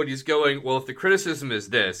 But he's going, well, if the criticism is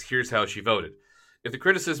this, here's how she voted. If the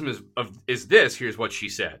criticism is this, here's what she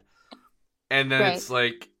said. And then it's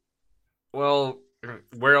like, well,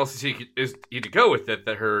 where else is he to go with it?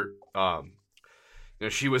 That her,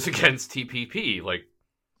 she was against TPP. Like,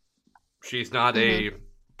 she's not a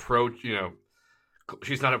pro,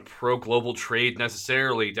 she's not a pro global trade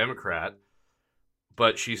necessarily Democrat,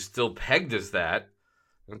 but she's still pegged as that.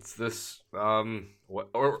 It's this, I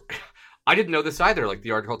didn't know this either. Like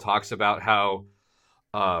the article talks about how,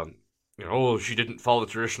 she didn't follow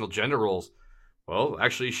the traditional gender roles. Well,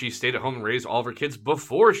 actually, she stayed at home and raised all of her kids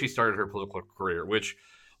before she started her political career, which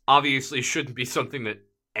obviously shouldn't be something that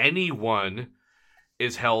anyone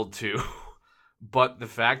is held to. But the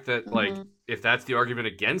fact that, like, if that's the argument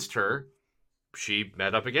against her, she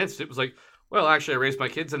met up against it. It was like, well, actually, I raised my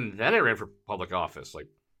kids and then I ran for public office. Like,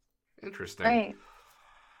 interesting. Right.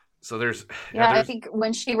 So there's... I think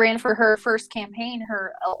when she ran for her first campaign,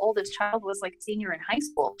 her oldest child was, like, a senior in high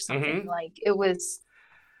school or something. Like, it was...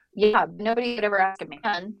 Yeah, nobody would ever ask a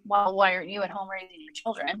man, well, why aren't you at home raising your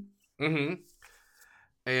children?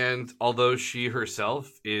 And although she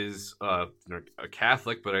herself is a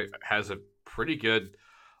Catholic, but has a pretty good,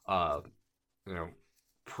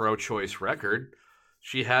 pro-choice record,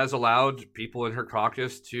 she has allowed people in her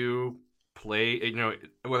caucus to play,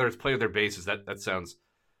 whether it's play with their bases, that sounds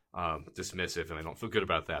dismissive, and I don't feel good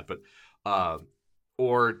about that, but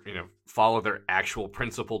or follow their actual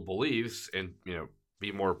principled beliefs and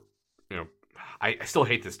be more, I still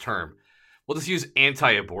hate this term. We'll just use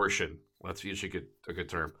anti-abortion. Well, that's usually a good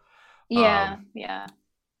term. Yeah.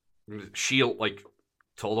 She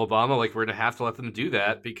told Obama, we're gonna have to let them do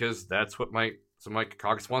that because that's what my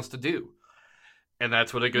caucus wants to do, and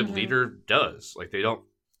that's what a good leader does. Like, they don't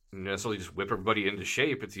necessarily just whip everybody into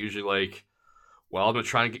shape. It's usually well, I'm gonna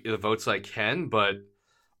try and get you the votes I can, but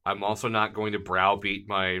I'm also not going to browbeat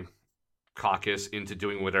my caucus into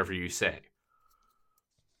doing whatever you say.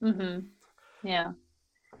 Yeah.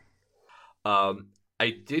 I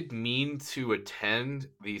did mean to attend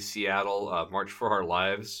the Seattle March for Our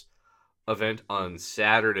Lives event on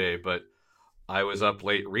Saturday, but I was up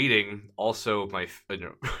late reading. Also,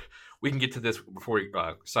 we can get to this before we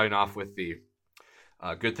sign off with the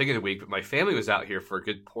good thing of the week, but my family was out here for a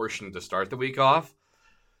good portion to start the week off.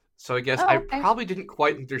 So I guess I probably didn't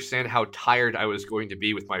quite understand how tired I was going to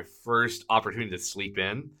be with my first opportunity to sleep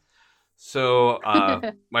in. So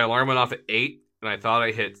my alarm went off at 8, and I thought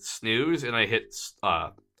I hit snooze, and I hit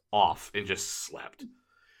off and just slept.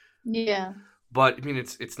 Yeah. But I mean,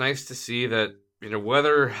 it's nice to see that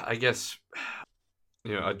whether I guess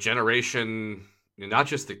a generation, not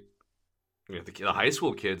just the high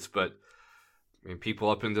school kids, but people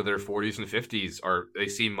up into their 40s and 50s they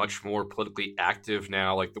seem much more politically active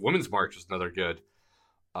now. Like the Women's March is another good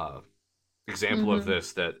example of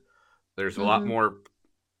this. That there's a lot more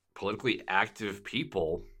politically active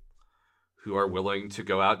people who are willing to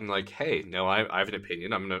go out and like, hey, no, I have an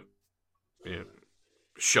opinion. I'm going to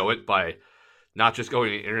show it by not just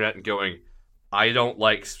going to the internet and going, I don't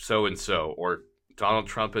like so-and-so, or Donald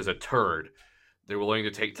Trump is a turd. They're willing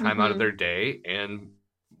to take time out of their day and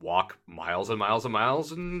walk miles and miles and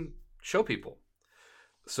miles and show people.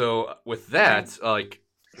 So with that,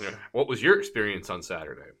 what was your experience on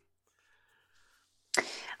Saturday?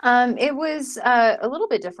 It was a little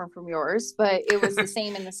bit different from yours, but it was the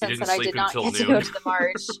same in the sense that I did not get to go to the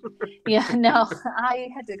march. Yeah, no, I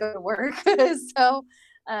had to go to work. So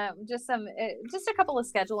just a couple of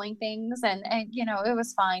scheduling things, and it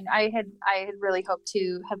was fine. I had really hoped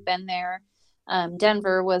to have been there.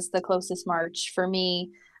 Denver was the closest march for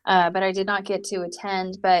me, but I did not get to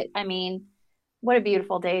attend. But I mean, what a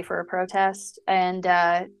beautiful day for a protest, and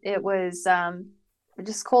it was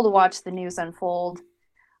just cool to watch the news unfold.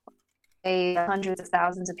 Hundreds of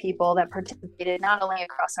thousands of people that participated not only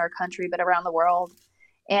across our country but around the world,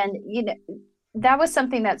 and that was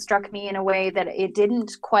something that struck me in a way that it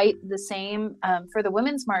didn't quite the same for the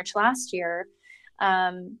Women's March last year.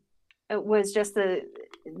 It was just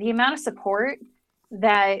the amount of support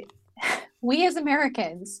that we as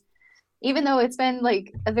Americans, even though it's been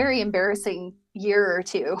like a very embarrassing year or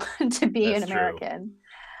two to be an American,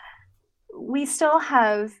 we still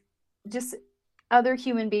have just other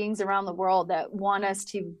human beings around the world that want us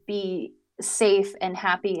to be safe and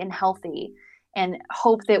happy and healthy, and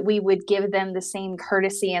hope that we would give them the same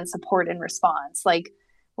courtesy and support and response. Like,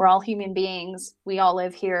 we're all human beings. We all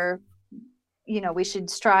live here. We should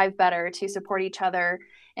strive better to support each other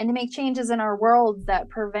and to make changes in our world that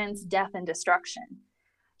prevents death and destruction.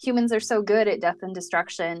 Humans are so good at death and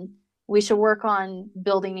destruction. We should work on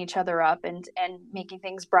building each other up and making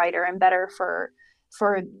things brighter and better for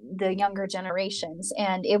the younger generations.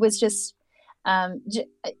 And it was just as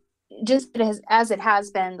it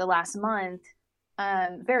has been the last month,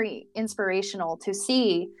 very inspirational to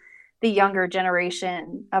see the younger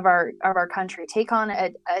generation of our country take on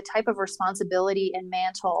a type of responsibility and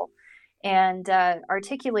mantle, and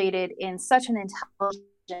articulate it in such an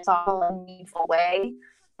intelligent, thoughtful, and meaningful way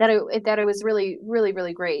that it was really, really,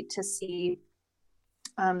 really great to see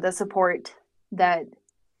the support that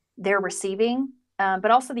they're receiving.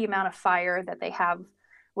 But also the amount of fire that they have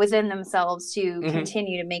within themselves to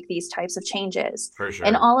continue to make these types of changes. For sure.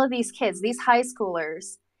 And all of these kids, these high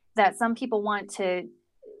schoolers that some people want to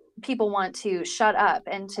shut up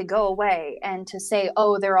and to go away and to say,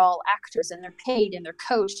 oh, they're all actors and they're paid and they're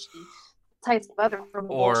coached and types of other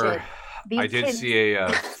bullshit. I did see a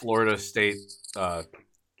Florida state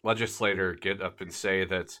legislator get up and say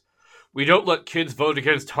that we don't let kids vote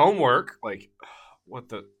against homework. Like, what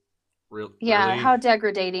the... Yeah, really? How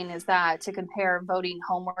degrading is that to compare voting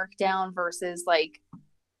homework down versus like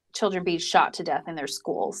children being shot to death in their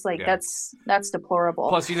schools? Like, that's deplorable.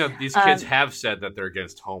 Plus, these kids have said that they're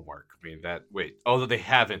against homework. I mean, they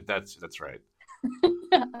haven't. That's right.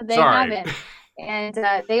 They haven't. And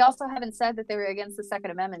they also haven't said that they were against the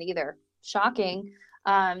Second Amendment either. Shocking.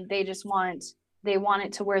 They want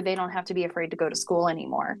it to where they don't have to be afraid to go to school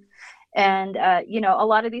anymore. And, a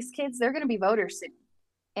lot of these kids, they're going to be voters soon.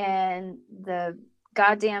 And the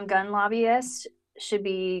goddamn gun lobbyists should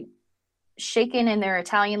be shaken in their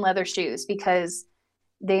Italian leather shoes, because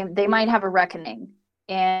they might have a reckoning.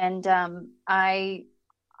 And I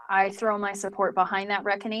throw my support behind that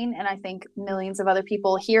reckoning, and I think millions of other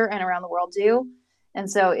people here and around the world do. And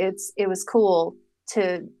so it was cool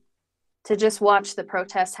to just watch the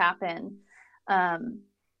protests happen,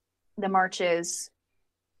 the marches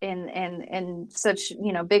in such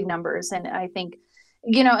big numbers. And I think.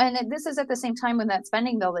 And this is at the same time when that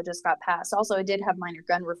spending bill that just got passed also it did have minor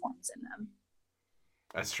gun reforms in them.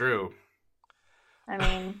 That's true. I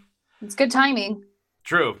mean, it's good timing.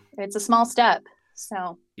 True. It's a small step.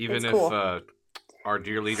 So even if cool. Our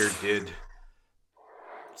dear leader did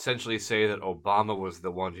essentially say that Obama was the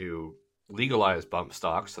one who legalized bump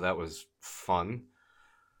stocks, so that was fun.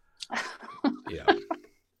 Yeah.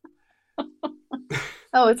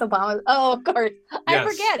 Oh, it's Obama. Oh, of course. Yes. I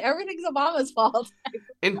forget. Everything's Obama's fault.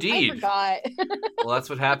 Indeed. I forgot. Well, that's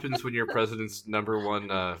what happens when your president's number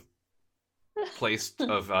one place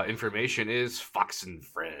of information is Fox and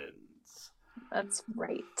Friends. That's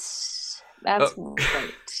right. That's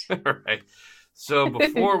right. All right. So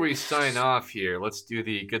before we sign off here, let's do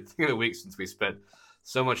the good thing of the week, since we spent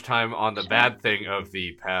so much time on the bad thing of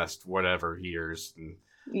the past whatever years. And,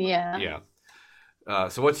 yeah.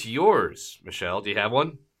 So what's yours, Michelle? Do you have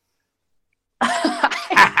one?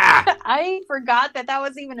 I forgot that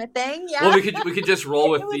was even a thing. Yeah. Well, we could just roll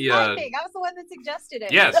with the. I was the one that suggested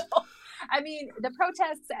it. Yes. So, I mean, the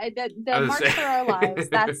protests, the March for Our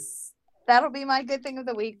Lives. That'll be my good thing of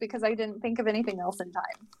the week because I didn't think of anything else in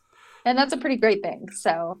time. And that's a pretty great thing.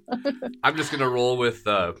 So I'm just going to roll with,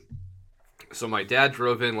 so my dad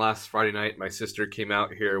drove in last Friday night. My sister came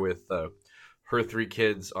out here with her 3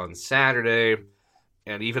 kids on Saturday.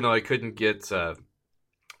 And even though I couldn't get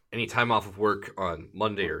any time off of work on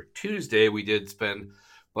Monday or Tuesday, we did spend a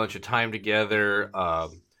bunch of time together.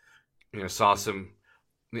 Saw some.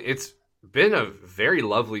 It's been a very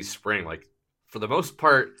lovely spring. Like for the most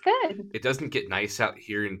part, good. It doesn't get nice out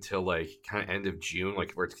here until like kind of end of June,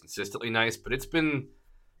 like where it's consistently nice. But it's been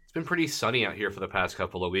pretty sunny out here for the past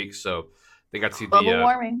couple of weeks. So they got to see global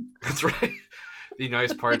warming. That's right. The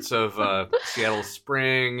nice parts of Seattle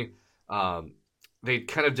spring. They'd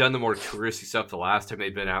kind of done the more touristy stuff the last time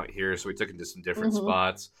they'd been out here, so we took them to some different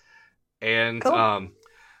spots. And cool.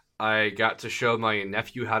 I got to show my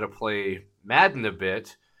nephew how to play Madden a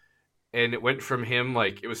bit, and it went from him,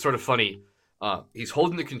 like, it was sort of funny. He's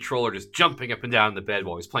holding the controller, just jumping up and down in the bed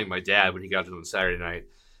while he's playing my dad when he got to on Saturday night,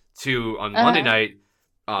 to on Monday night,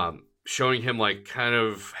 showing him, like, kind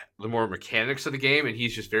of the more mechanics of the game, and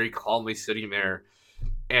he's just very calmly sitting there.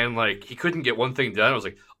 And, like, he couldn't get one thing done. I was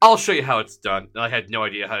like, I'll show you how it's done. And I had no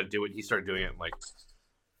idea how to do it. And he started doing it. I'm like,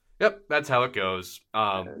 yep, that's how it goes.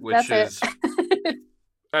 Which is,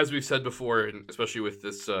 as we've said before, and especially with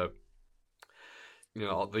this, the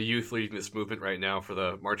youth leading this movement right now for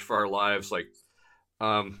the March for Our Lives, like,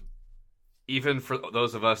 even for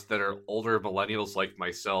those of us that are older millennials like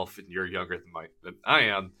myself, and you're younger than I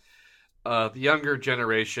am, the younger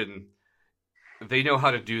generation, they know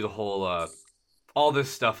how to do the whole... all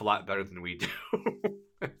this stuff a lot better than we do.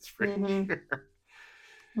 That's for sure.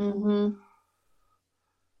 Mm-hmm.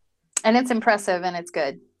 And it's impressive and it's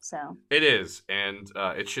good. So it is, and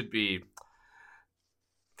it should be.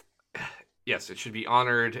 Yes, it should be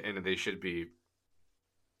honored, and they should be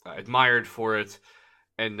admired for it,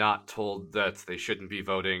 and not told that they shouldn't be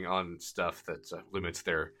voting on stuff that limits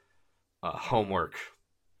their homework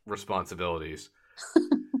responsibilities.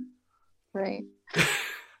 Right.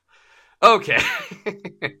 Okay.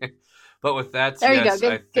 But with that, there you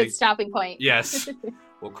go. Good stopping point. Yes.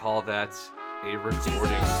 We'll call that a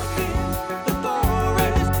recording.